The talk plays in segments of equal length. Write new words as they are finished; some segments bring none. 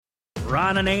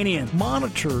Ron Ananian.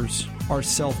 Monitors are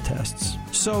self-tests.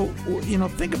 So,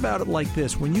 think about it like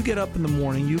this. When you get up in the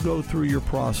morning, you go through your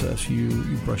process. You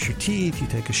brush your teeth, you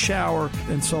take a shower,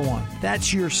 and so on.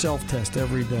 That's your self-test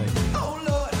every day. Oh,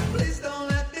 Lord, please don't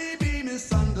let me be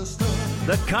misunderstood.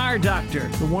 The Car Doctor.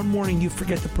 The one morning you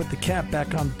forget to put the cap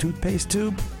back on the toothpaste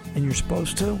tube, and you're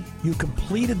supposed to, you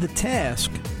completed the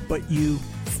task, but you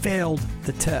failed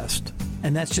the test.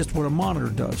 And that's just what a monitor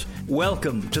does.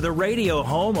 Welcome to the radio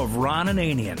home of Ron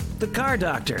Ananian, the Car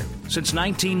Doctor. Since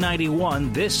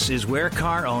 1991, this is where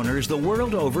car owners the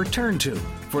world over turn to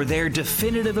for their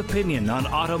definitive opinion on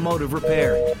automotive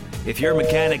repair. If your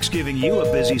mechanic's giving you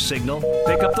a busy signal,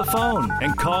 pick up the phone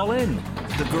and call in.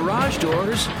 The garage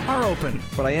doors are open.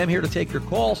 But I am here to take your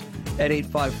calls at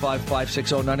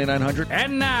 855-560-9900.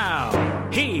 And now,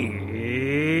 here's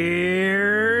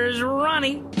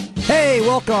Ronnie. Hey,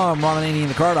 welcome, Ron Ananian,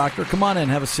 the Car Doctor. Come on in,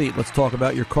 have a seat. Let's talk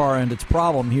about your car and its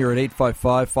problem here at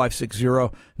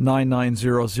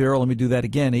 855-560-9900. Let me do that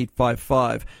again,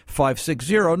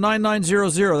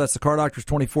 855-560-9900. That's the Car Doctor's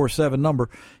 24/7 number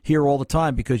here all the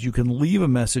time because you can leave a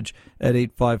message at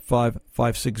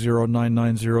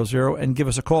 855-560-9900 and give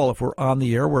us a call if we're on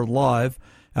the air. We're live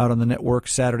out on the network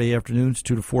Saturday afternoons,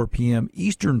 2 to 4 p.m.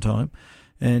 Eastern Time.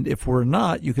 And if we're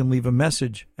not, you can leave a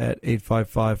message at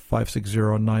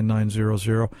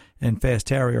 855-560-9900. And Fast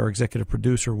Harry, our executive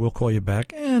producer, will call you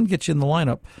back and get you in the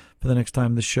lineup for the next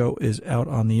time the show is out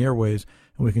on the airways.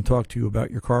 And we can talk to you about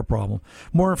your car problem.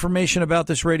 More information about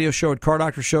this radio show at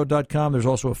cardoctorshow.com. There's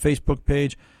also a Facebook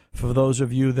page for those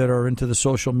of you that are into the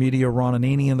social media, Ron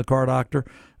Ananian, the Car Doctor.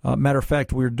 Matter of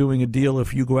fact, we're doing a deal.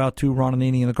 If you go out to Ron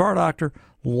Ananian, the Car Doctor,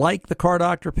 like the Car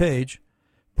Doctor page,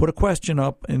 put a question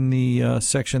up in the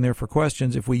section there for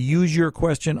questions. If we use your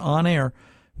question on air,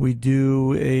 we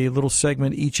do a little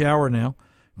segment each hour now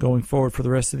going forward for the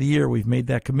rest of the year. We've made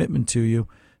that commitment to you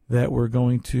that we're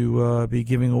going to be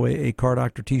giving away a Car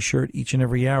Doctor T-shirt each and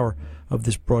every hour of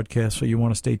this broadcast. So you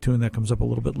want to stay tuned. That comes up a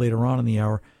little bit later on in the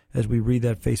hour as we read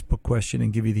that Facebook question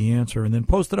and give you the answer. And then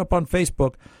post it up on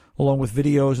Facebook along with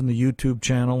videos in the YouTube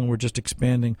channel. And we're just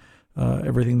expanding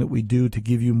everything that we do to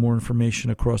give you more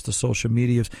information across the social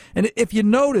medias. And if you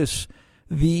notice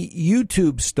the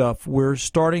YouTube stuff, we're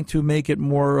starting to make it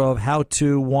more of how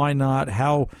to, why not,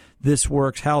 how this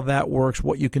works, how that works,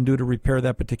 what you can do to repair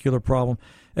that particular problem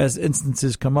as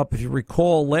instances come up. If you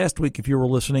recall last week, if you were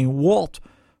listening, Walt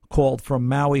called from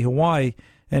Maui, Hawaii,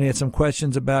 and he had some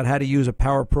questions about how to use a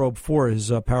Power Probe 4, his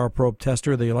Power Probe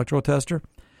tester, the electro tester.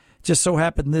 Just so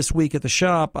happened this week at the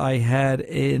shop, I had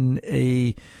an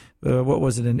 89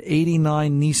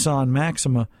 Nissan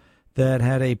Maxima that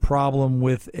had a problem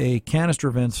with a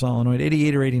canister vent solenoid,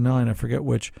 88 or 89, I forget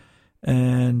which,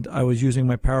 and I was using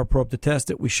my Power Probe to test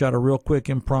it. We shot a real quick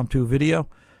impromptu video,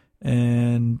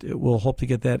 and we'll hope to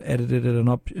get that edited and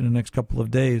up in the next couple of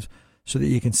days so that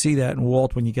you can see that. And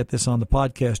Walt, when you get this on the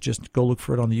podcast, just go look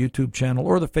for it on the YouTube channel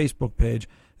or the Facebook page.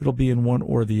 It'll be in one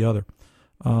or the other.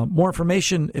 More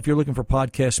information if you're looking for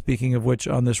podcasts, speaking of which,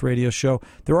 on this radio show.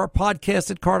 There are podcasts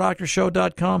at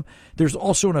cardoctorshow.com. There's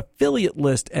also an affiliate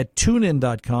list at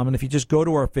tunein.com. And if you just go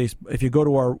to our if you go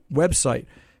to our website,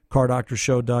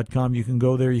 cardoctorshow.com, you can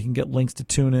go there. You can get links to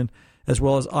TuneIn as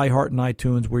well as iHeart and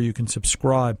iTunes where you can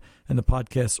subscribe and the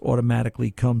podcasts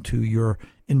automatically come to your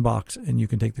inbox and you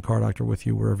can take the Car Doctor with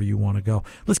you wherever you want to go.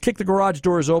 Let's kick the garage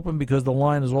doors open because the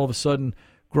line is all of a sudden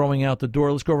growing out the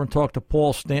door. Let's go over and talk to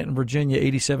Paul, Stanton, Virginia,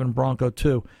 87 Bronco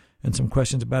 2, and some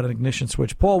questions about an ignition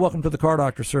switch. Paul, welcome to the Car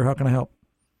Doctor, sir. How can I help?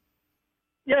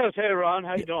 Yes, hey, Ron.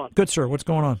 How you doing? Good, sir. What's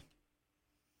going on?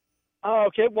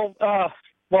 Okay, well, I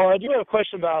do have a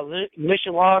question about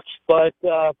ignition locks, but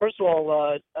first of all,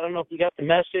 I don't know if you got the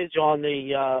message on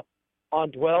the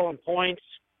on dwell and points.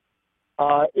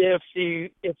 If you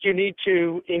need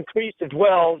to increase the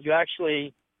dwell, you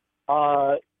actually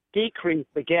decrease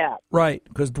the gap. Right,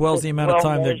 because dwell's the amount of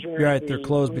time they're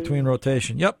closed between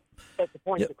rotation. Yep. At the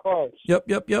point to close. Yep.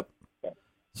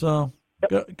 So,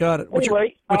 got it. What's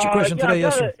anyway, your question today?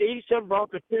 Yes, sir. I've got an 87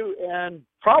 Bronco 2, and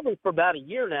probably for about a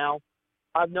year now,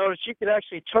 I've noticed you could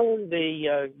actually turn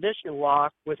the ignition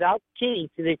lock without the key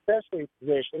to the accessory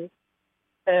position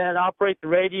and operate the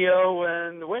radio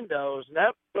and the windows. And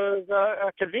that was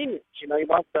a convenience. You know, you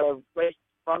want the radio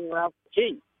running without the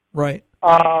key. Right.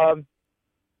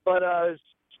 But I was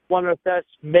wondering if that's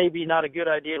maybe not a good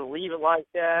idea to leave it like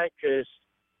that because,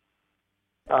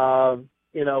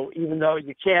 you know, even though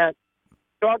you can't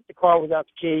start the car without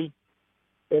the key,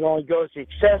 it only goes to the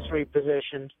accessory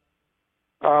position.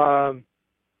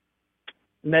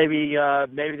 Maybe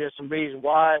there's some reason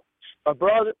why. My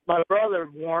brother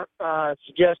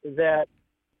suggested that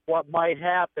what might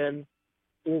happen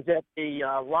is that the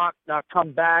lock not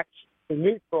come back to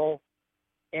neutral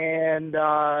and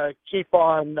keep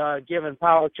on giving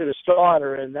power to the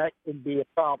starter, and that could be a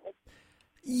problem.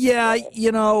 Yeah, I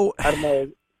don't know.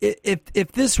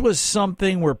 If this was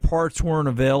something where parts weren't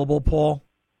available, Paul,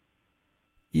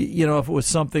 if it was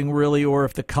something really, or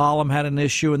if the column had an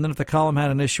issue, and then if the column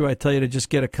had an issue, I tell you to just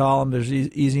get a column. There's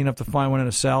easy enough to find one in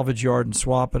a salvage yard and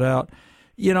swap it out.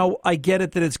 I get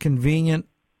it that it's convenient.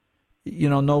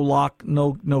 No lock,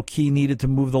 no key needed to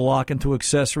move the lock into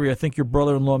accessory. I think your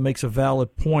brother-in-law makes a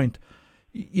valid point.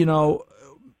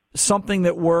 Something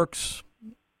that works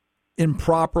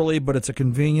improperly, but it's a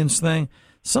convenience thing,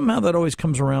 somehow that always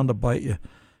comes around to bite you.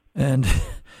 And,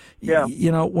 yeah.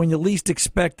 When you least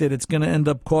expect it, it's going to end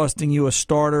up costing you a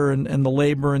starter and the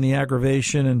labor and the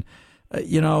aggravation. And,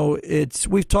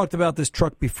 we've talked about this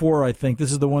truck before, I think.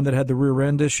 This is the one that had the rear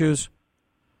end issues.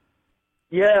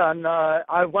 Yeah, and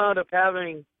I wound up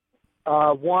having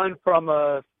one from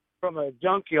a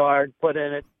junkyard put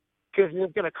in it because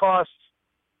it's going to cost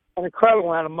an incredible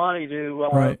amount of money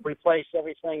to replace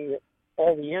everything,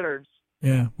 all the innards.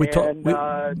 Yeah,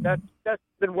 that's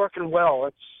been working well.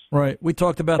 It's right. We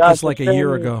talked about this like a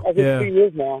year ago. I think 2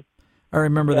 years now. I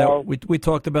remember that. We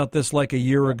talked about this like a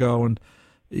year ago, and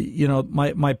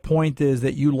my point is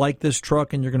that you like this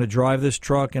truck and you're going to drive this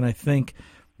truck, and I think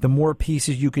the more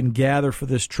pieces you can gather for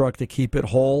this truck to keep it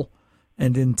whole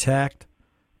and intact,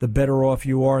 the better off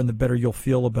you are and the better you'll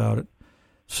feel about it.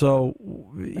 So,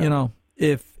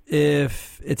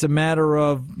 if it's a matter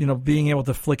of, being able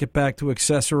to flick it back to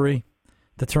accessory,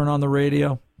 to turn on the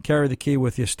radio, carry the key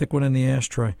with you, stick one in the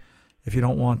ashtray if you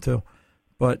don't want to.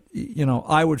 But,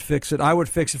 I would fix it. I would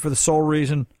fix it for the sole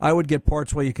reason I would get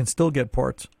parts while you can still get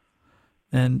parts.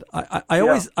 And I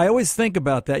always think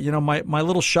about that. My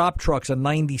little shop truck's a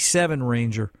 97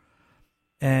 Ranger.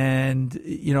 And,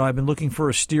 I've been looking for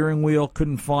a steering wheel,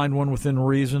 couldn't find one within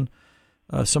reason.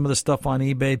 Some of the stuff on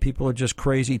eBay, people are just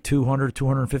crazy, $200,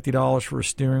 $250 for a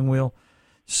steering wheel.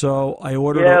 So I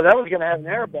ordered. Yeah, that was going to have an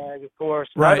airbag, of course.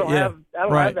 Right. I don't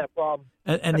have that problem.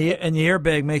 And the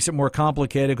airbag makes it more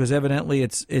complicated because evidently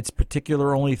it's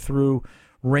particular only through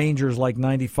Rangers like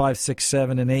 95, 6,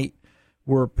 7, and 8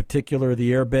 were particular.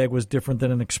 The airbag was different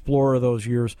than an Explorer those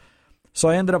years. So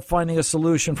I ended up finding a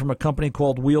solution from a company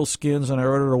called Wheelskins, and I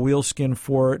ordered a wheelskin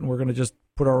for it, and we're going to just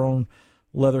put our own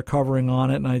leather covering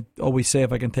on it. And I always say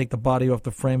if I can take the body off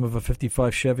the frame of a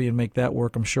 55 Chevy and make that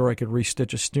work, I'm sure I could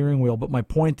restitch a steering wheel. But my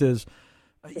point is,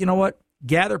 you know what?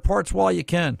 Gather parts while you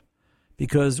can,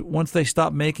 because once they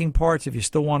stop making parts, if you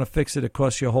still want to fix it, it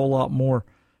costs you a whole lot more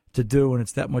to do, and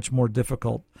it's that much more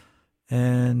difficult.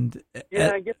 And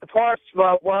get the parts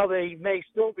while they may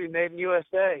still be made in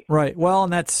USA. Right. Well,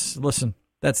 and that's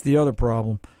the other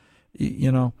problem.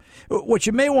 What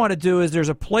you may want to do is there's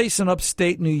a place in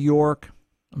upstate New York.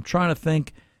 I'm trying to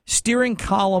think. Steering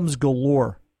Columns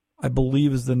Galore, I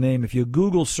believe is the name. If you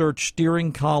Google search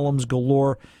Steering Columns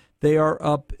Galore, they're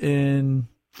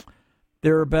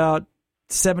about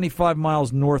 75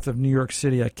 miles north of New York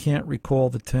City. I can't recall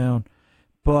the town,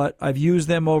 but I've used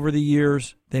them over the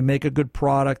years. They make a good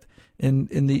product. In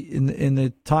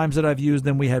the times that I've used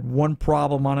them, we had one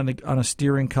problem on a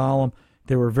steering column.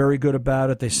 They were very good about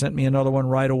it. They sent me another one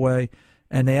right away,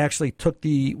 and they actually took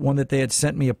the one that they had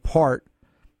sent me apart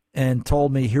and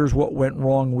told me, here's what went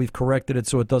wrong. We've corrected it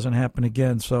so it doesn't happen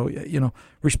again. So,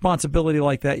 responsibility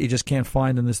like that you just can't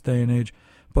find in this day and age.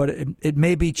 But it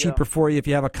may be cheaper for you if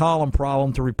you have a column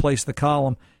problem to replace the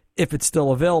column, if it's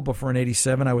still available for an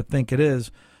 87. I would think it is.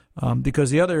 Because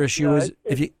the other issue is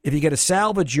if you get a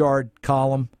salvage yard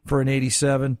column for an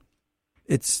 87,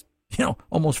 it's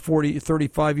almost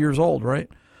 35 years old, right?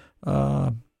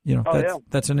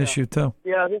 That's an issue too.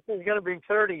 Yeah, this is going to be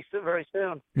 30 very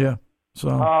soon. Yeah.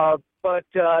 So. But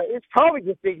it's probably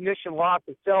just the ignition lock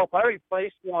itself. I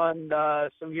replaced one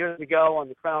some years ago on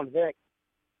the Crown Vic,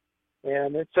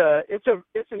 and it's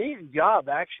an easy job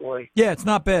actually. Yeah, it's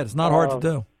not bad. It's not hard to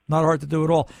do. Not hard to do at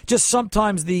all. Just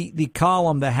sometimes the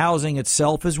column, the housing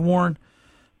itself is worn,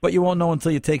 but you won't know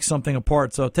until you take something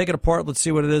apart. So take it apart. Let's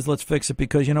see what it is. Let's fix it,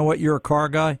 because you know what? You're a car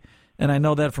guy, and I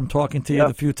know that from talking to you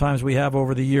the few times we have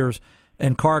over the years.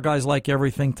 And car guys like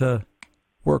everything to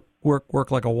work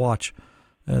like a watch,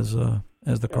 as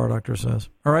the car doctor says.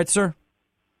 All right, sir?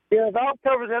 Yeah, valve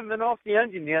covers haven't been off the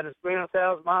engine yet. It's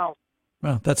 300,000 miles.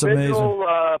 Well, that's amazing.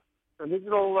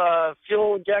 Original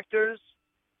fuel injectors.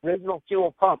 Original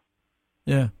fuel pump.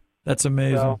 Yeah, that's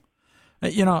amazing. So,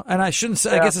 and I shouldn't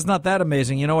say, I guess it's not that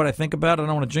amazing. You know what I think about it? I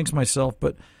don't want to jinx myself,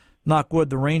 but knock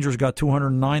wood, the Ranger's got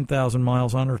 209,000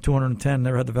 miles on her, 210.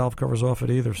 Never had the valve covers off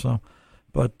it either. So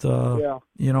But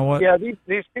you know what? Yeah, these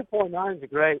 2.9s are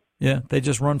great. Yeah, they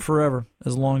just run forever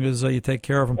as long as you take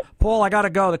care of them. Paul, I got to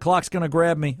go. The clock's going to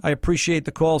grab me. I appreciate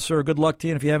the call, sir. Good luck to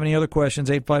you. And if you have any other questions,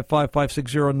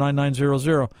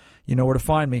 855-560-9900. You know where to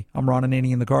find me. I'm Ron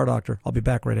Ananian, the Car Doctor. I'll be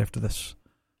back right after this.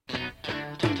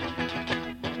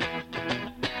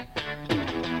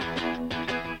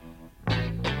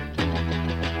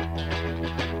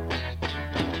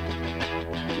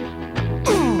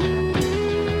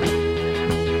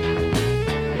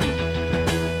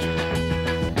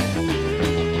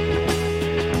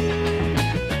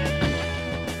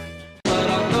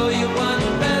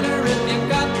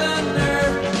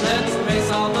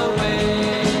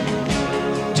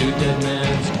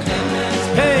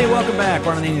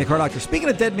 Ron Ananian, the Car Doctor. Speaking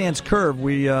of Dead Man's Curve,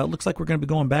 we looks like we're going to be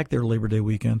going back there Labor Day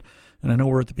weekend. And I know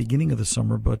we're at the beginning of the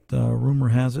summer, but rumor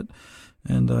has it,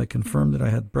 and I confirmed that I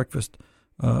had breakfast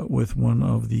with one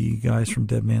of the guys from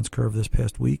Dead Man's Curve this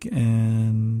past week,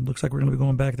 and looks like we're going to be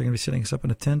going back. They're going to be setting us up in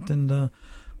a tent, and we'll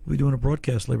be doing a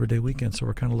broadcast Labor Day weekend, so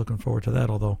we're kind of looking forward to that,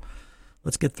 although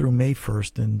let's get through May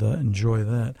 1st and enjoy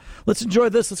that. Let's enjoy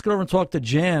this. Let's go over and talk to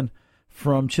Jan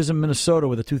from Chisholm, Minnesota,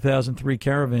 with a 2003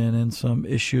 Caravan and some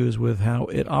issues with how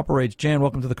it operates. Jan,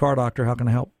 welcome to the Car Doctor. How can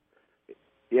I help?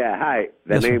 Yeah, hi.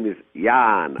 Yes, name is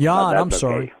Jan. Jan, I'm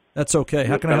sorry. Okay. That's okay.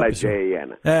 How can I help you, sir?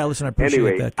 J-A-N. Yeah, listen, I appreciate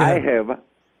anyway, that. Go ahead.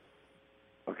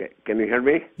 Okay, can you hear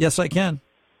me? Yes, I can.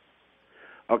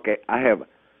 Okay, I have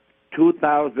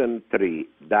 2003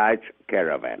 Dodge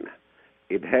Caravan.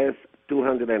 It has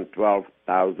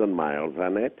 212,000 miles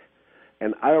on it,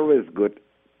 and I always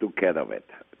took care of it.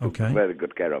 Okay. Very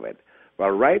good care of it. Well,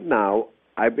 right now,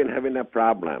 I've been having a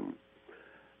problem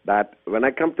that when I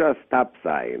come to a stop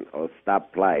sign or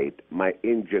stop light, my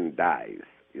engine dies.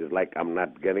 It's like I'm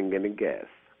not getting any gas.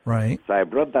 Right. So I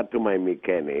brought that to my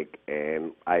mechanic,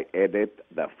 and I added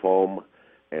the foam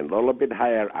and a little bit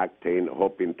higher octane,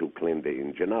 hoping to clean the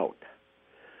engine out.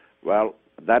 Well,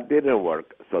 that didn't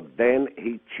work, so then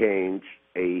he changed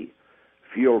a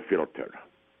fuel filter.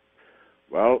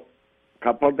 Well, a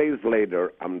couple of days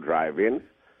later, I'm driving,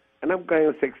 and I'm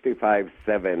going 65,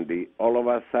 70. All of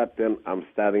a sudden, I'm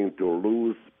starting to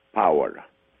lose power.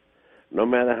 No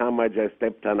matter how much I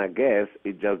stepped on a gas,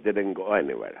 it just didn't go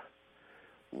anywhere.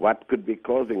 What could be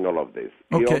causing all of this?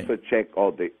 He Okay. also checked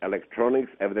all the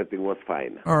electronics. Everything was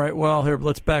fine. All right, well, here,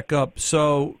 let's back up.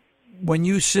 So when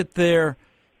you sit there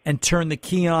and turn the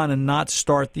key on and not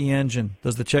start the engine,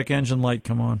 does the check engine light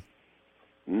come on?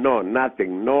 No,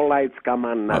 nothing. No lights come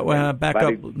on, nothing. Back But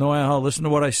up. it- No, listen to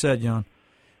what I said, Jan.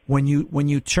 When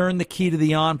you turn the key to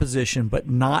the on position but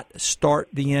not start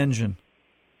the engine,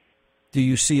 do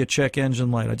you see a check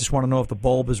engine light? I just want to know if the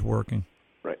bulb is working.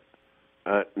 Right.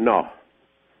 No.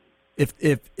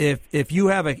 If you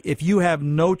have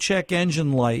no check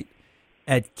engine light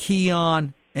at key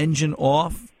on, engine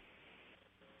off,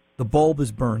 the bulb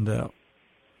is burned out.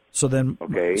 So then,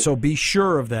 Okay. So be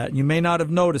sure of that. You may not have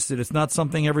noticed it. It's not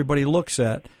something everybody looks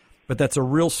at, but that's a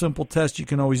real simple test you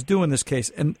can always do in this case.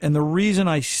 And the reason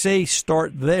I say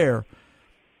start there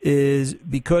is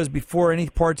because before any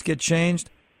parts get changed,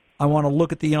 I want to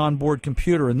look at the onboard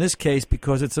computer. In this case,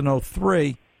 because it's an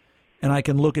 03, and I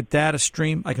can look at data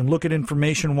stream, I can look at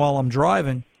information while I'm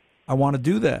driving, I want to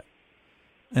do that.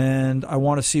 And I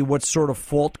want to see what sort of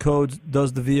fault codes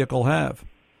does the vehicle have.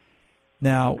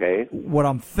 Now, Okay. what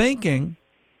I'm thinking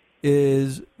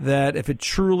is that if it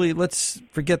truly, let's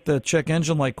forget the check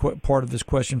engine light part of this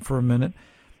question for a minute.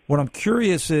 What I'm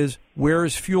curious is, where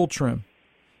is fuel trim?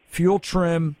 Fuel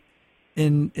trim,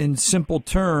 in simple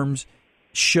terms,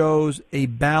 shows a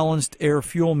balanced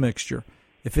air-fuel mixture.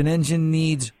 If an engine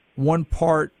needs 1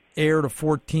 part fuel to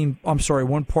 14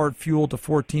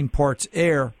 parts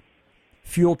air,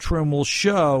 fuel trim will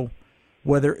show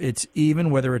whether it's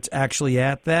even, whether it's actually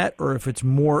at that, or if it's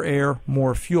more air,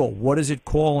 more fuel. What is it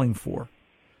calling for?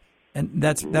 And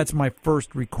that's my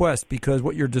first request, because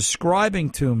what you're describing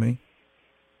to me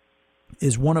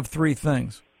is one of three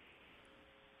things.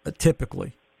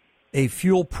 Typically, a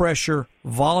fuel pressure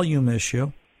volume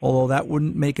issue, although that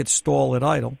wouldn't make it stall at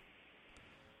idle.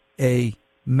 A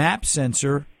map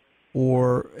sensor,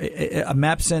 or a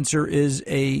map sensor is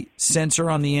a sensor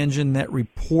on the engine that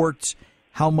reports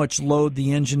how much load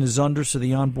the engine is under, so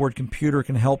the onboard computer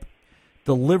can help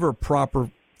deliver proper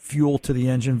fuel to the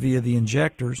engine via the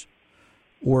injectors.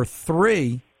 Or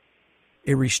 3,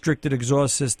 a restricted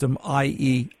exhaust system,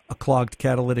 i.e. a clogged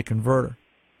catalytic converter.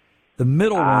 The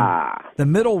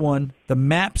middle one, the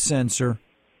map sensor,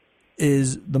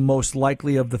 is the most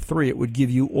likely of the 3. It would give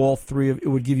you all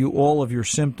of your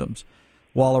symptoms.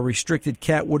 While a restricted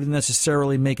cat wouldn't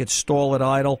necessarily make it stall at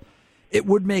idle, it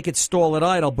would make it stall at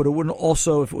idle, but it wouldn't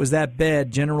also, if it was that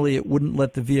bad, generally it wouldn't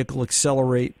let the vehicle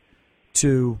accelerate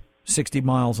to 60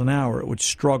 miles an hour. It would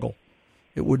struggle.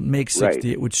 It wouldn't make 60. Right.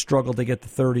 It would struggle to get to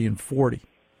 30 and 40.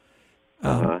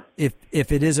 If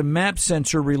it is a map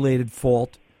sensor related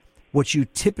fault, what you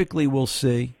typically will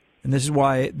see, and this is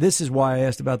why I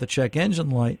asked about the check engine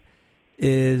light,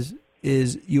 is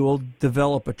you will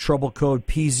develop a trouble code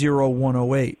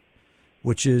P0108,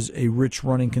 which is a rich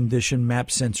running condition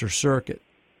map sensor circuit.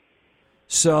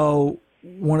 So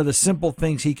one of the simple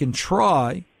things he can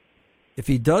try, if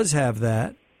he does have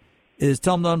that, is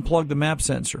tell him to unplug the map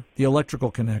sensor, the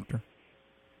electrical connector.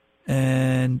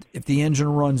 And if the engine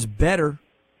runs better,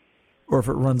 or if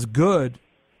it runs good,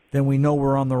 then we know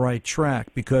we're on the right track.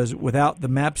 Because without the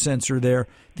map sensor there,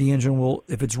 the engine will,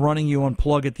 if it's running, you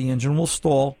unplug it, the engine will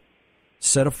stall,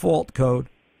 set a fault code,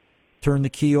 turn the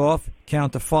key off,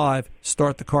 count to 5,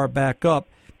 start the car back up.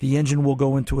 The engine will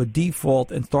go into a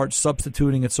default and start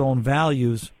substituting its own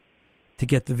values to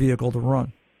get the vehicle to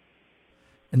run.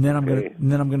 And then I'm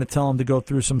going to tell him to go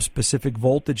through some specific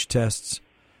voltage tests.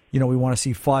 You know, we want to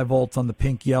see 5 volts on the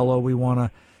pink yellow. We want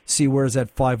to see where does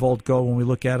that 5 volt go when we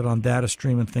look at it on data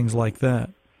stream and things like that.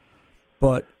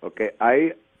 But okay,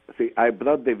 I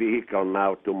brought the vehicle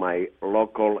now to my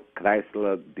local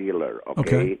Chrysler dealer.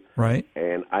 Okay, right.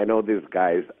 And I know these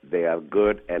guys; they are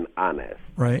good and honest.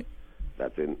 Right.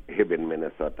 That's in Hibbing,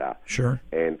 Minnesota. Sure.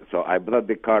 And so I brought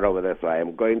the car over there. So I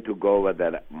am going to go over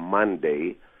there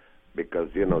Monday, because,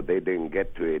 you know, they didn't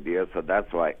get to it yet. So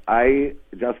that's why I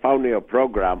just found your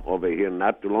program over here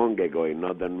not too long ago in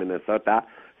northern Minnesota.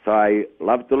 So I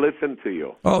love to listen to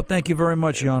you. Oh, thank you very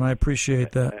much, Jan. I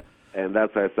appreciate that. And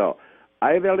that's why. So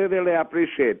I really, really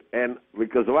appreciate, and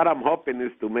because what I'm hoping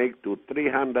is to make to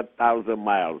 300,000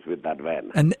 miles with that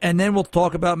van. And then we'll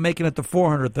talk about making it to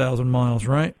 400,000 miles,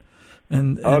 right?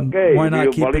 And okay, why not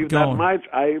you keep believe it going? that much?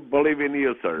 I believe in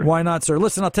you, sir. Why not, sir?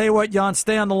 Listen, I'll tell you what, Jan,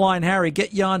 stay on the line. Harry,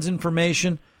 get Jan's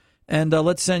information, and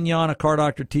let's send Jan a Car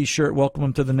Doctor T-shirt. Welcome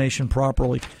him to the nation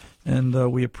properly, and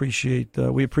we appreciate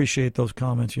those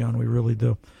comments, Jan. We really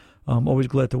do. Always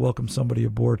glad to welcome somebody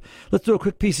aboard. Let's do a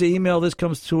quick piece of email. This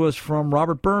comes to us from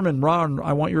Robert Berman. Ron,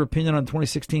 I want your opinion on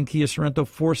 2016 Kia Sorento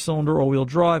 4-cylinder all-wheel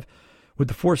drive. Would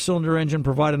the 4-cylinder engine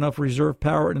provide enough reserve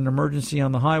power in an emergency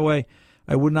on the highway?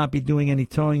 I would not be doing any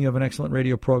towing. You have an excellent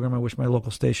radio program. I wish my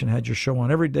local station had your show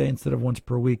on every day instead of once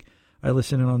per week. I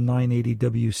listen in on 980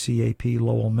 WCAP,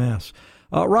 Lowell, Mass.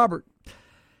 Robert,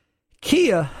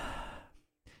 Kia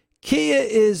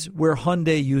is where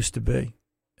Hyundai used to be.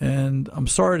 And I'm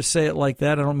sorry to say it like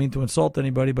that. I don't mean to insult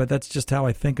anybody, but that's just how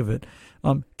I think of it.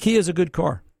 Kia is a good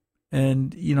car.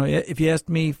 And, you know, if you asked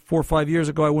me 4 or 5 years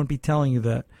ago, I wouldn't be telling you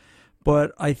that.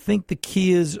 But I think the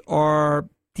Kias are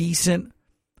decent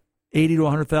 80 to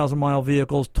 100,000 mile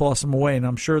vehicles, toss them away. And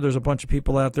I'm sure there's a bunch of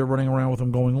people out there running around with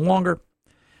them going longer.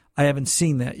 I haven't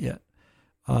seen that yet.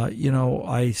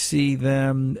 I see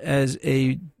them as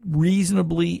a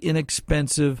reasonably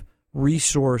inexpensive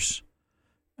resource.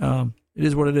 It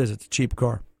is what it is. It's a cheap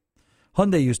car.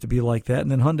 Hyundai used to be like that,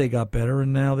 and then Hyundai got better,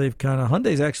 and now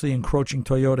Hyundai's actually encroaching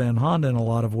Toyota and Honda in a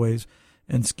lot of ways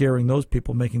and scaring those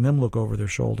people, making them look over their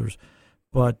shoulders.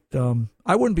 But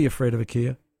I wouldn't be afraid of a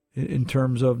Kia in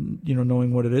terms of,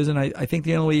 knowing what it is. And I think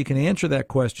the only way you can answer that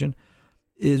question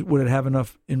is, would it have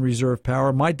enough in reserve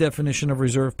power? My definition of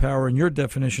reserve power and your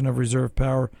definition of reserve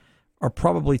power are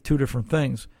probably two different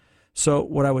things. So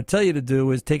what I would tell you to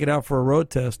do is take it out for a road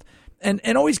test. And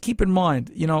always keep in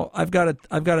mind, I've got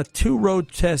a 2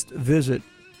 road test visit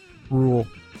rule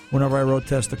whenever I road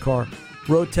test a car.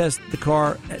 Road test the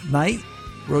car at night,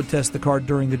 road test the car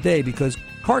during the day, because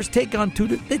cars take on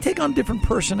different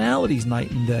personalities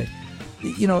night and day.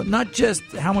 Not just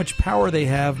how much power they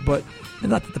have, but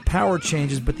not that the power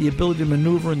changes, but the ability to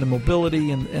maneuver and the mobility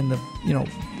and the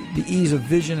the ease of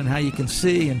vision and how you can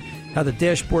see and how the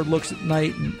dashboard looks at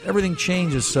night, and everything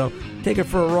changes. So take it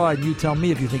for a ride. You tell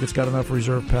me if you think it's got enough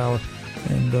reserve power,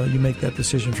 and you make that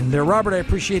decision from there. Robert, I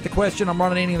appreciate the question. I'm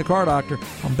Ron Ananian, the Car Doctor.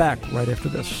 I'm back right after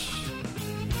this.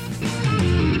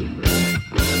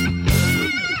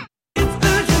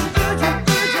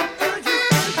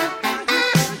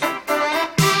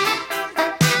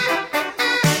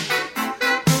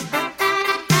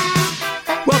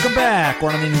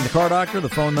 Ron Ananian, the Car Doctor. The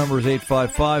phone number is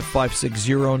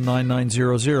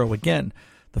 855-560-9900. Again,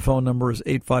 the phone number is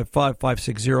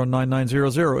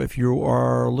 855-560-9900. If you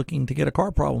are looking to get a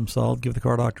car problem solved, give the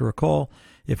Car Doctor a call.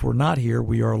 If we're not here,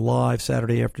 we are live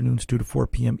Saturday afternoons 2 to 4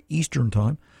 p.m. Eastern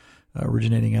Time,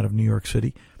 originating out of New York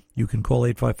City. You can call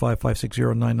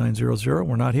 855-560-9900.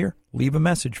 We're not here. Leave a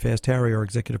message. Fast Harry, our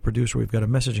executive producer, we've got a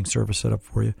messaging service set up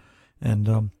for you,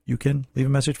 And you can leave a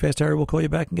message. Fast Harry will call you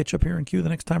back and get you up here in queue the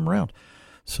next time around.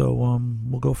 So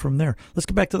we'll go from there. Let's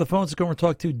get back to the phones. Let's go over and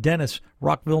talk to Dennis,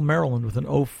 Rockville, Maryland, with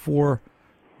an 04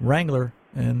 Wrangler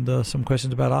and some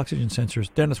questions about oxygen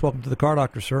sensors. Dennis, welcome to the Car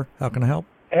Doctor, sir. How can I help?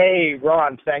 Hey,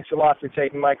 Ron, thanks a lot for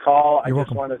taking my call. You're I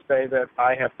just welcome. want to say that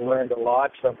I have learned a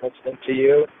lot from listening to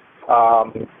you.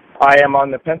 I am on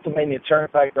the Pennsylvania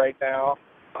Turnpike right now.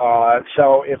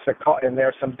 So if the call, and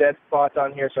there's some dead spots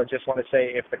on here, so I just want to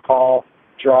say if the call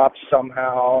drops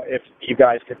somehow, if you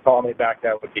guys could call me back,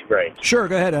 that would be great. Sure,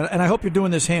 go ahead. And I hope you're doing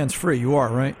this hands-free. You are,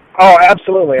 right? Oh,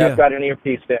 absolutely. Yeah. I've got an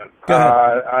earpiece in. Go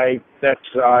ahead.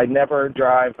 I never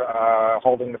drive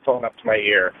holding the phone up to my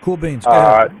ear. Cool beans. Go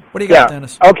ahead. What do you got,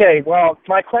 Dennis? Okay, well,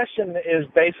 my question is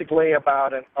basically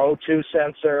about an O2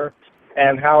 sensor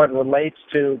and how it relates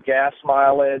to gas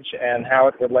mileage and how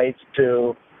it relates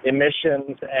to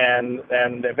emissions and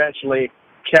eventually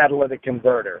catalytic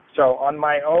converter. So on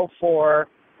my 04,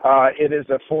 it is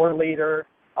a 4-liter.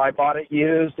 I bought it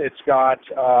used. It's got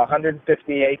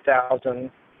 158,000.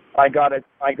 I got it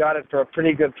for a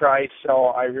pretty good price. So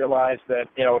I realized that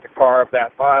with a car of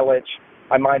that mileage,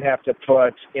 I might have to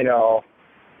put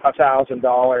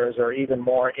 $1,000 or even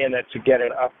more in it to get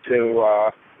it up to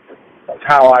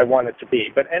how I want it to be.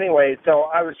 But anyway, so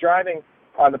I was driving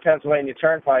on the Pennsylvania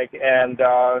Turnpike, and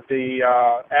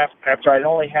after I'd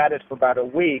only had it for about a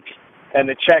week, and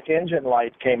the check engine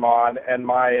light came on, and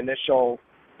my initial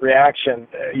reaction,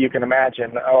 you can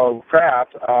imagine, oh crap,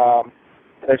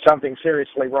 there's something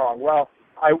seriously wrong. Well,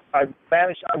 I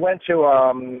went to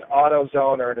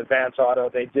AutoZone or an Advance Auto.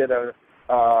 They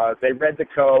they read the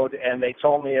code, and they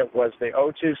told me it was the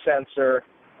O2 sensor,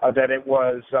 that it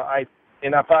was,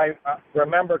 and if I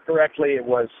remember correctly, it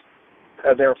was,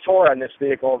 there are 4 on this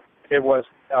vehicle. It was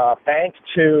Bank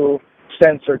 2,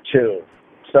 Sensor 2.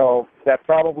 So that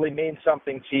probably means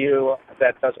something to you.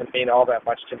 That doesn't mean all that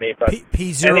much to me. But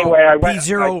P0, anyway, I went.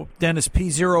 P0, Dennis,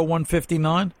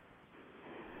 P0159?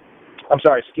 I'm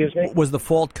sorry, excuse me? Was the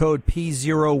fault code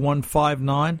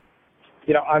P0159?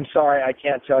 I'm sorry, I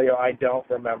can't tell you. I don't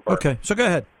remember. Okay, so go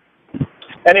ahead.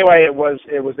 Anyway, it was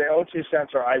the O2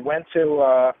 sensor. I went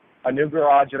to a new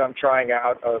garage that I'm trying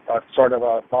out, a sort of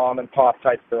a mom-and-pop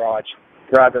type garage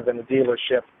rather than a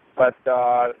dealership. But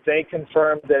they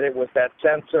confirmed that it was that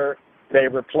sensor. They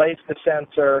replaced the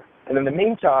sensor. And in the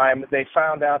meantime, they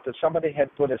found out that somebody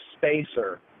had put a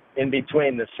spacer in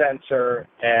between the sensor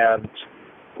and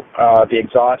the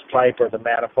exhaust pipe or the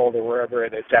manifold or wherever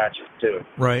it attaches to.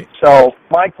 Right. So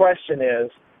my question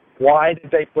is, why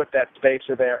did they put that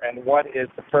spacer there, and what is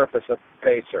the purpose of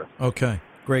the spacer? Okay,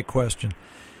 great question.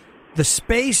 The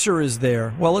spacer is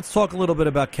there. Well, let's talk a little bit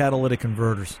about catalytic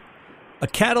converters. A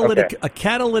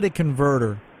catalytic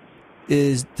converter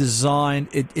is designed,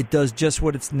 it does just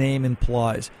what its name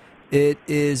implies. It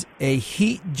is a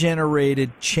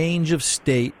heat-generated change of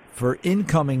state for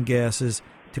incoming gases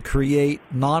to create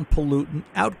non-pollutant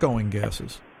outgoing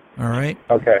gases. All right?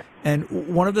 Okay. And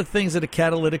one of the things that a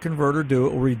catalytic converter do,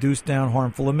 it will reduce down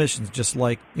harmful emissions, just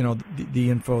like, the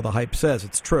info, the hype says.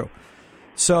 It's true.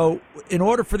 So in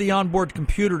order for the onboard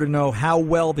computer to know how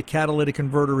well the catalytic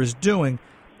converter is doing,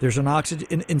 there's an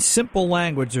oxygen, in simple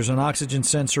language, there's an oxygen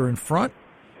sensor in front,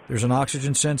 there's an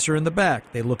oxygen sensor in the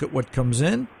back. They look at what comes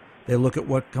in, they look at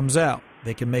what comes out.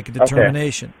 They can make a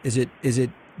determination. Okay. Is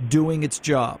it doing its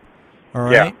job? All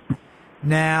right? Yeah.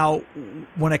 Now,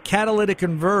 when a catalytic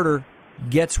converter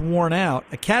gets worn out,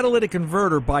 a catalytic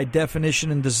converter, by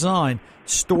definition and design,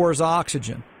 stores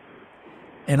oxygen.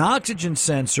 An oxygen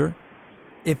sensor,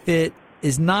 if it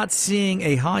is not seeing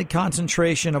a high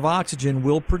concentration of oxygen,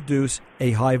 will produce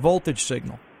a high voltage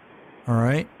signal. All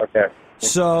right? Okay.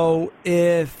 So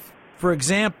if, for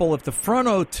example, if the front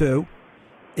O2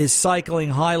 is cycling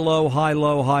high, low, high,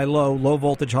 low, high, low, low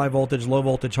voltage, high voltage, low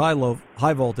voltage,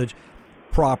 high voltage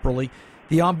properly,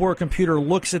 the onboard computer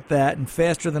looks at that and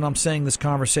faster than I'm saying this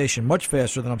conversation, much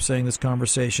faster than I'm saying this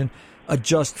conversation,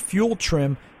 adjust fuel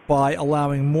trim by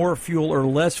allowing more fuel or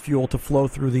less fuel to flow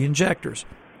through the injectors.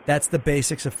 That's the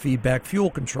basics of feedback fuel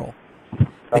control.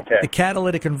 Okay. The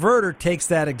catalytic converter takes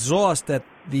that exhaust that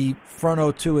the front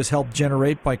O2 has helped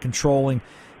generate by controlling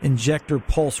injector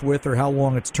pulse width or how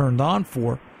long it's turned on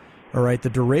for, all right, the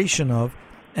duration of,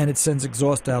 and it sends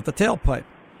exhaust out the tailpipe.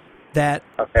 That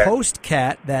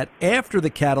post-cat, that after the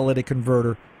catalytic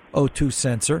converter O2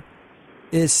 sensor,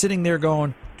 is sitting there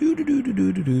going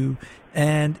do-do-do-do-do-do-do,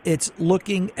 and it's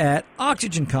looking at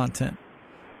oxygen content.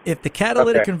 If the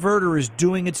catalytic converter is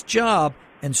doing its job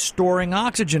and storing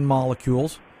oxygen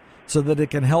molecules so that it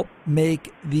can help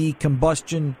make the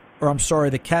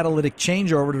the catalytic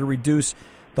changeover to reduce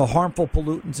the harmful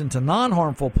pollutants into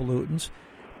non-harmful pollutants,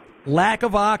 lack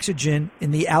of oxygen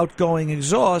in the outgoing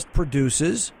exhaust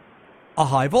produces a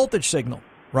high voltage signal,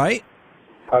 right?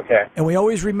 Okay. And we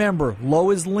always remember low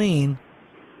is lean,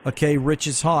 okay, rich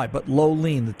is high, but low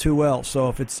lean, the 2L. So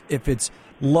if it's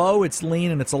low, it's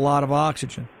lean, and it's a lot of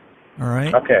oxygen. All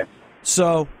right? Okay.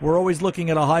 So we're always looking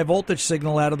at a high voltage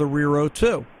signal out of the rear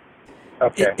O2.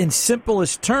 Okay. In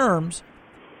simplest terms,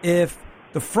 if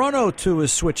the front O2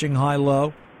 is switching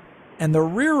high-low and the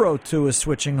rear O2 is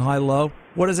switching high-low,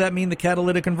 what does that mean the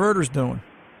catalytic converter's doing?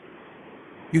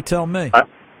 You tell me.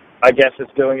 I guess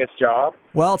it's doing its job.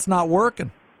 Well, it's not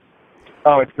working.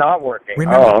 Oh, it's not working.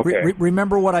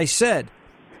 Remember what I said.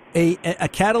 A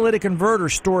catalytic converter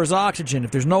stores oxygen.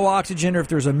 If there's no oxygen, or if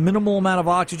there's a minimal amount of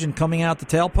oxygen coming out the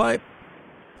tailpipe,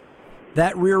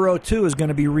 that rear O2 is going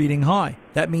to be reading high.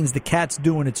 That means the cat's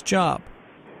doing its job.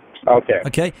 Okay.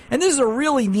 Okay? And this is a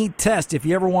really neat test. If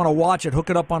you ever want to watch it, hook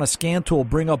it up on a scan tool,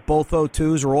 bring up both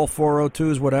O2s or all four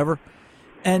O2s, whatever,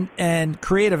 and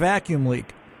create a vacuum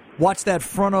leak. Watch that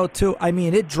front O2. I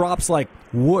mean, it drops like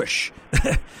whoosh.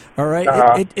 All right?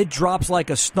 Uh-huh. It drops like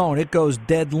a stone. It goes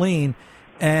dead lean.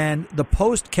 And the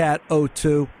post-cat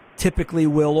O2 typically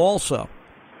will also.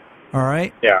 All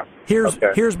right? Yeah.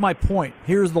 Here's my point.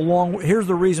 Here's the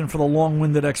reason for the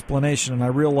long-winded explanation, and I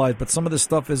realize, but some of this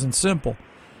stuff isn't simple.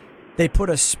 They put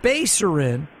a spacer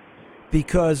in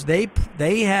because they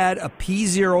had a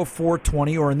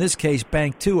P0420, or in this case,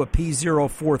 Bank 2, a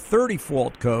P0430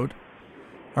 fault code.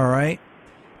 All right?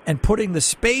 And putting the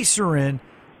spacer in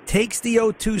takes the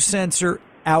O2 sensor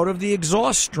out of the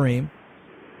exhaust stream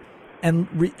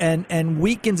and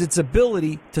weakens its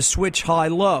ability to switch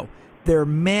high-low. They're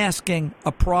masking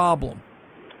a problem.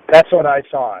 That's what I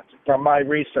thought from my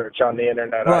research on the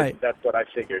internet. Right. That's what I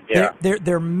figured. Yeah.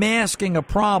 They're masking a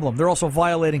problem. They're also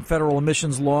violating federal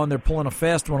emissions law, and they're pulling a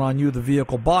fast one on you, the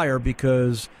vehicle buyer,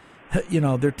 because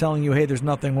they're telling you, hey, there's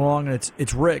nothing wrong, and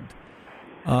it's rigged.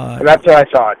 That's what I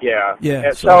thought. Yeah. Yeah.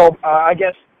 And so I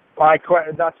guess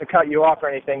not to cut you off or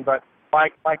anything, but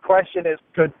my question is,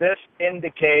 could this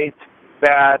indicate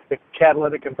that the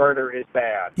catalytic converter is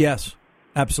bad? Yes,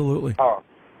 absolutely. Oh,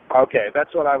 okay.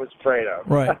 That's what I was afraid of.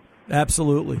 Right.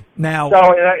 Absolutely. Now,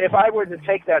 so if I were to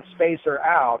take that spacer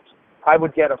out, I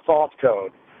would get a fault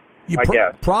code, I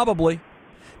guess. Probably.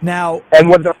 Now, and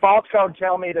would the fault code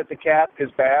tell me that the cat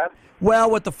is bad? Well,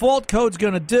 what the fault code's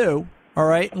going to do, all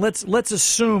right, let's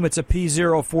assume it's a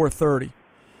P0430,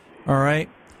 all right?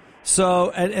 So,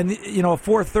 and a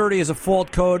 430 is a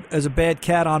fault code as a bad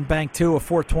cat on Bank 2, a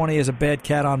 420 is a bad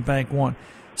cat on Bank 1.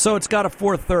 So it's got a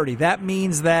 430. That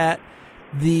means that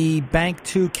the Bank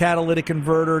 2 catalytic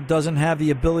converter doesn't have the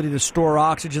ability to store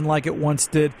oxygen like it once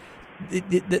did.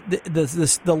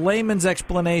 The layman's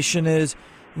explanation is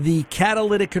the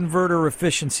catalytic converter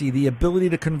efficiency, the ability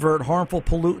to convert harmful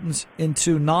pollutants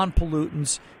into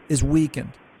non-pollutants, is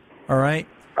weakened. All right?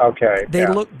 Okay.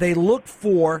 They look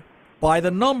for, by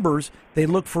the numbers, they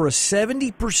look for a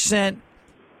 70%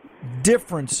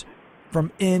 difference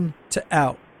from in to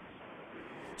out.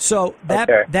 So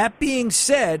that being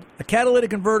said, a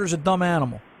catalytic converter is a dumb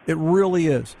animal. It really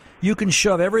is. You can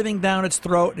shove everything down its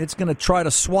throat, and it's going to try to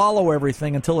swallow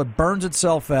everything until it burns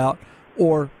itself out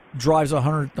or drives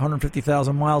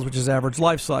 150,000 miles, which is average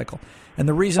life cycle. And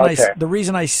the reason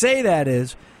I say that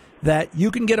is that you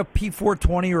can get a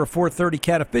P420 or a 430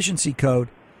 cat efficiency code,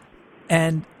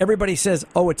 and everybody says,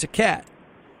 oh, it's a cat.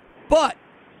 But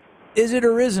is it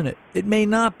or isn't it? It may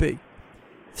not be.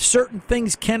 Certain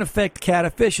things can affect cat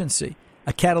efficiency.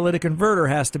 A catalytic converter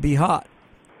has to be hot.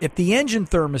 If the engine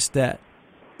thermostat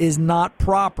is not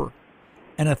proper,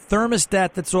 and a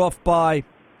thermostat that's off by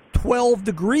 12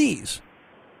 degrees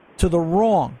to the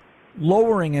wrong,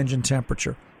 lowering engine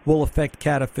temperature will affect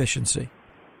cat efficiency.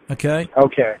 Okay?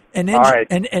 Okay. An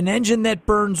engine that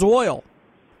burns oil,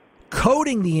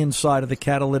 coating the inside of the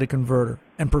catalytic converter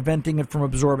and preventing it from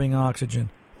absorbing oxygen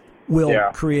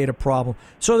will create a problem.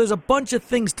 So there's a bunch of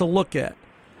things to look at.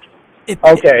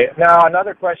 Now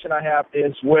another question I have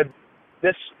is, would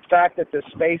this fact that the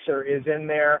spacer is in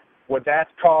there, would that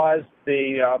cause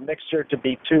the mixture to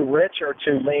be too rich or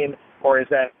too lean, or is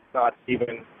that not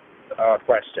even a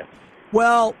question?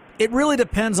 Well, it really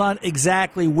depends on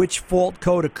exactly which fault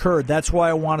code occurred. That's why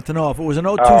I wanted to know. If it was an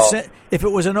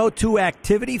O2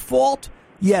 activity fault,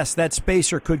 yes, that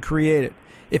spacer could create it.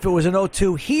 If it was an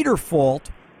O2 heater fault,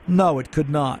 no, it could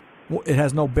not. It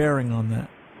has no bearing on that.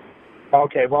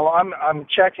 Okay, well, I'm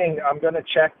going to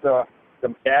check the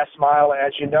gas mile.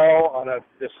 As you know, on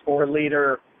this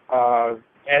 4-liter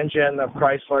engine of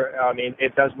Chrysler, I mean,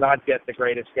 it does not get the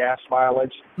greatest gas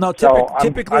mileage. No,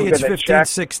 typically it's 15,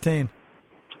 16.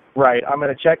 Right. I'm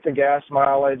going to check the gas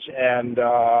mileage, and,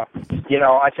 I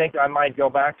think I might go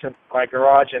back to my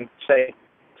garage and say,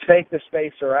 take the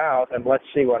spacer out and let's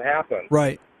see what happens.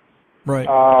 Right.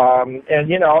 And,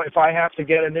 if I have to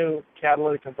get a new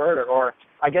catalytic converter, or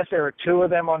I guess there are 2 of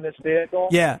them on this vehicle.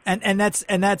 Yeah, and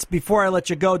that's before I let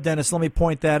you go, Dennis, let me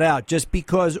point that out. Just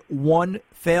because one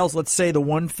fails, let's say the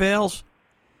one fails,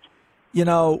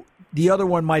 the other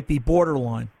one might be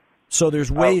borderline. So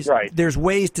there's ways there's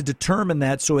ways to determine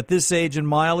that. So at this age and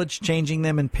mileage, changing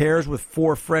them in pairs with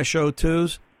 4 fresh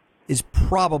O2s is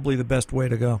probably the best way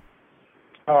to go.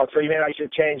 Oh, so you mean I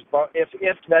should change both? If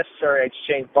necessary, I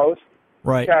should change both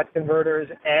cat converters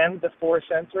and the 4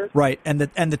 sensors? Right, and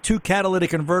the 2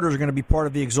 catalytic converters are going to be part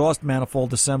of the exhaust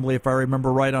manifold assembly, if I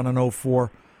remember right, on an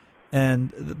 04.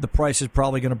 And the price is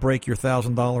probably going to break your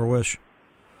 $1,000 wish.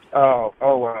 Oh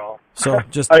well. So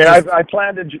I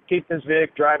plan to keep this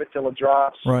vehicle, drive it till it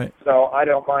drops. Right. So I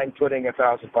don't mind putting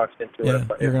 $1,000 into it.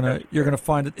 Yeah, you're gonna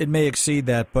find it. It may exceed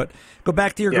that, but go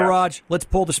back to your garage. Let's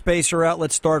pull the spacer out.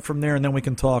 Let's start from there, and then we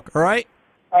can talk. All right.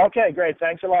 Okay, great.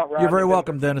 Thanks a lot, Ron. You're very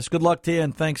welcome, Dennis. Good luck to you,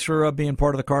 and thanks for being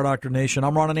part of the Car Doctor Nation.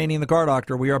 I'm Ron Ananian, the Car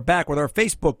Doctor. We are back with our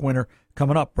Facebook winner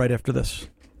coming up right after this.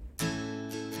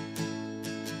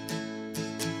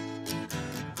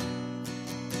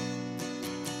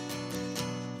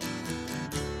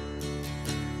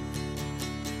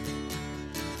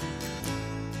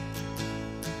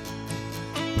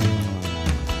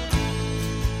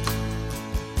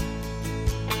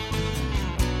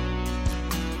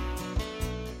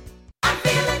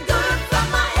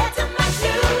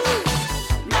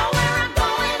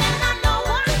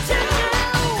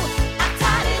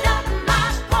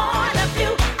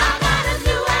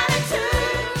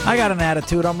 I got an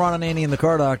attitude. I'm Ron Ananian, the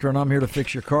Car Doctor, and I'm here to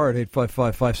fix your car at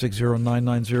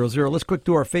 855-560-9900. Let's quick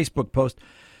do our Facebook post.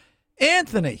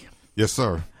 Anthony. Yes,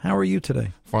 sir. How are you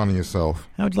today? Finding yourself.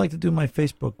 How would you like to do my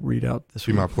Facebook readout this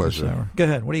week? Be my pleasure. Go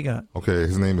ahead. What do you got? Okay,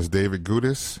 his name is David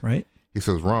Gudis. Right. He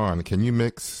says, Ron, can you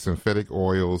mix synthetic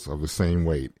oils of the same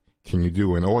weight? Can you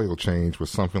do an oil change with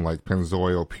something like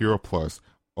Pennzoil Pure Plus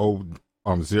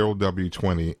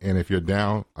 0W20? And if you're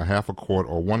down a half a quart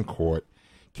or 1 quart,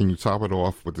 can you top it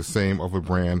off with the same other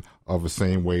brand of the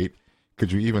same weight?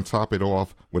 Could you even top it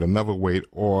off with another weight,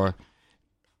 or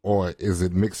is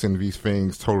it mixing these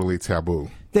things totally taboo?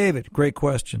 David, great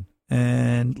question.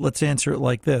 And let's answer it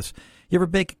like this. You ever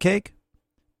bake a cake?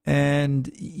 And,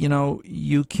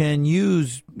 you can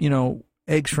use,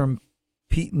 eggs from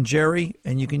Pete and Jerry,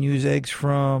 and you can use eggs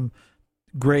from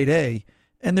grade A,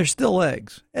 and they're still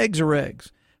eggs. Eggs are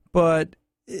eggs. But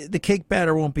the cake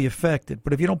batter won't be affected.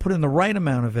 But if you don't put in the right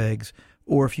amount of eggs,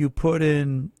 or if you put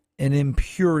in an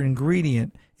impure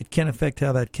ingredient, it can affect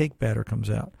how that cake batter comes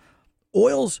out.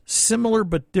 Oil's similar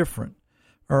but different,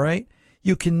 all right?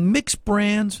 You can mix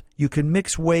brands, you can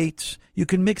mix weights, you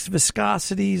can mix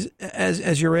viscosities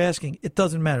as you're asking. It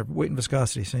doesn't matter. Weight and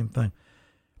viscosity, same thing.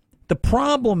 The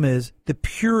problem is the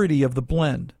purity of the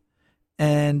blend.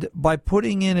 And by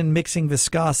putting in and mixing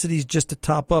viscosities just to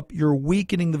top up, you're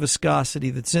weakening the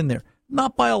viscosity that's in there.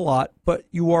 Not by a lot, but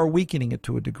you are weakening it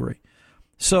to a degree.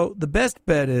 So the best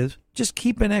bet is just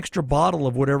keep an extra bottle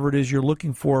of whatever it is you're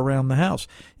looking for around the house.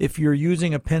 If you're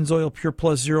using a Pennzoil Pure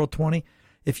Plus 020,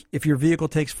 if your vehicle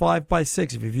takes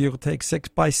 5x6, if your vehicle takes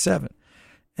 6x7,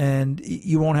 and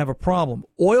you won't have a problem.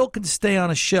 Oil can stay on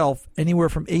a shelf anywhere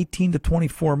from 18 to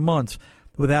 24 months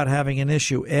without having an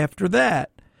issue. After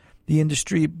that, the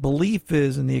industry belief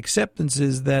is, and the acceptance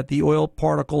is, that the oil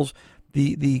particles,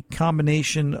 the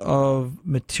combination of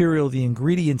material, the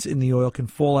ingredients in the oil can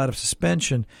fall out of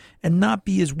suspension and not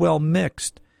be as well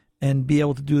mixed and be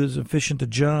able to do as efficient a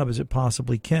job as it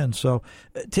possibly can. So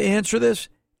to answer this,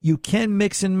 you can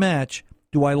mix and match.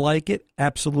 Do I like it?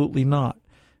 Absolutely not.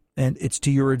 And it's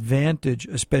to your advantage,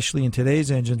 especially in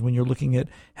today's engines when you're looking at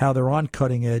how they're on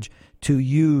cutting edge, to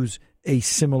use a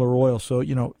similar oil. So,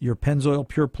 your Pennzoil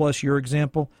Pure Plus, your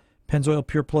example, Pennzoil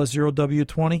Pure Plus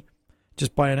 0W20,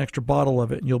 just buy an extra bottle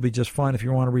of it and you'll be just fine. If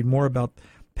you want to read more about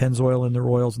Pennzoil and their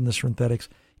oils and the synthetics,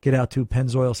 get out to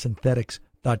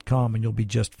pennzoilsynthetics.com and you'll be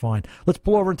just fine. Let's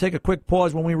pull over and take a quick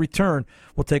pause. When we return,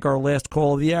 we'll take our last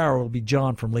call of the hour. It'll be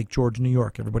John from Lake George, New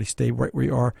York. Everybody stay right where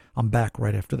you are. I'm back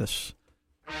right after this.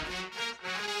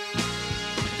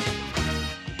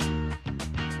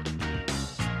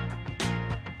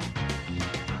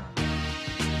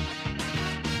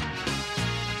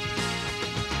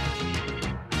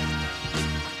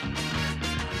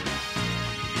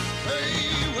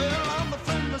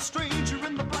 Stranger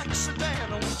in the black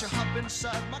sedan, won't you hop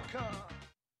inside my car?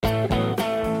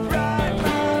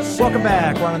 Welcome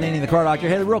back. Ron Ananian, the Car Doctor.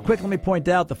 Hey, real quick, let me point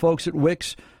out the folks at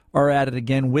Wix are at it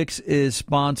again. Wix is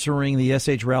sponsoring the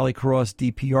SH Rallycross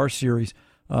DPR Series.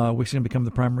 Wix is going to become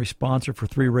the primary sponsor for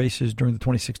 3 races during the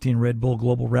 2016 Red Bull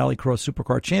Global Rallycross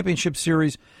Supercar Championship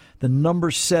Series. The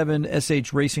number 7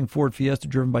 SH Racing Ford Fiesta,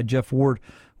 driven by Jeff Ward,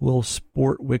 will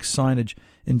sport Wix signage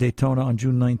in Daytona on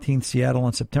June 19th, Seattle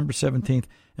on September 17th,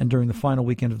 and during the final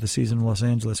weekend of the season in Los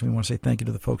Angeles. And we want to say thank you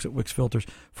to the folks at Wix Filters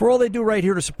for all they do right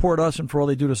here to support us and for all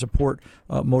they do to support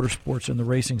motorsports and the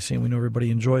racing scene. We know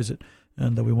everybody enjoys it,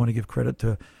 and we want to give credit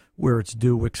to where it's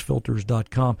due,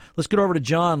 wixfilters.com. Let's get over to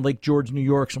John, Lake George, New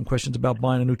York. Some questions about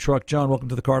buying a new truck. John, welcome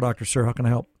to the Car Doctor, sir. How can I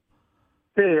help?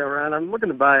 Hey, Ron. I'm looking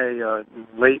to buy a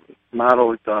late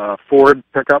model Ford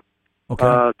pickup,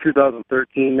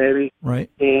 2013 maybe. Right.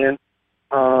 And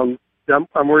I'm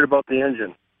worried about the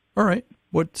engine. All right.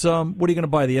 What are you going to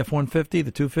buy? The F-150,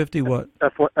 the 250, what?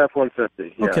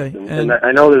 F-150. Yeah. Okay. And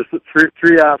I know there's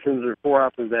three options or 4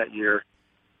 options that year,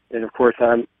 and of course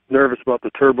I'm nervous about the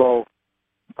turbo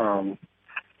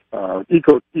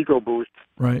EcoBoost.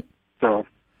 Right. So,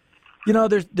 you know,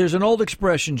 there's an old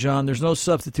expression, John. There's no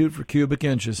substitute for cubic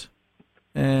inches.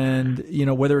 And, you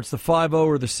know, whether it's the 5.0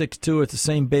 or the 6.2, it's the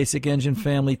same basic engine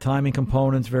family, timing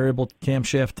components, variable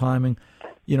camshaft timing.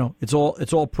 You know, it's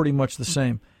all pretty much the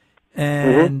same.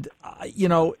 And, you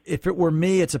know, if it were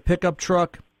me, it's a pickup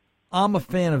truck. I'm a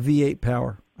fan of V8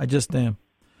 power. I just am.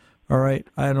 All right.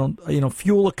 I don't,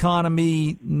 fuel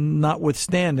economy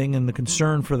notwithstanding and the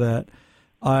concern for that,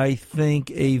 I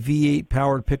think a V8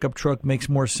 powered pickup truck makes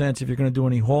more sense if you're going to do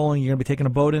any hauling. You're going to be taking a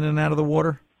boat in and out of the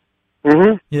water.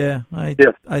 Mm-hmm. Yeah, I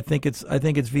think it's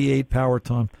V8 power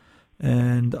time,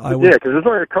 and I would. Yeah, because there's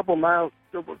only a couple miles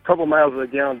of a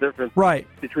gallon difference. Right.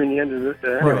 Between the engines.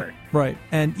 Anyway. Right.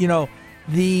 And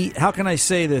how can I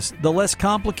say this? The less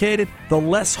complicated, the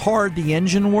less hard the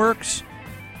engine works,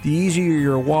 the easier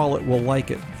your wallet will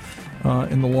like it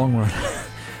in the long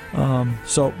run.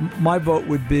 So my vote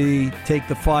would be take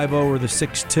the 5.0 or the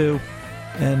 6.2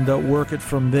 and work it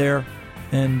from there.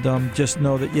 And just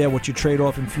know that, what you trade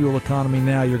off in fuel economy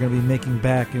now, you're going to be making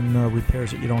back in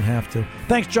repairs that you don't have to.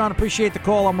 Thanks, John. Appreciate the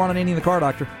call. I'm Ron Ananian, the Car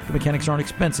Doctor. The mechanics aren't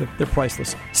expensive. They're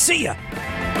priceless. See ya!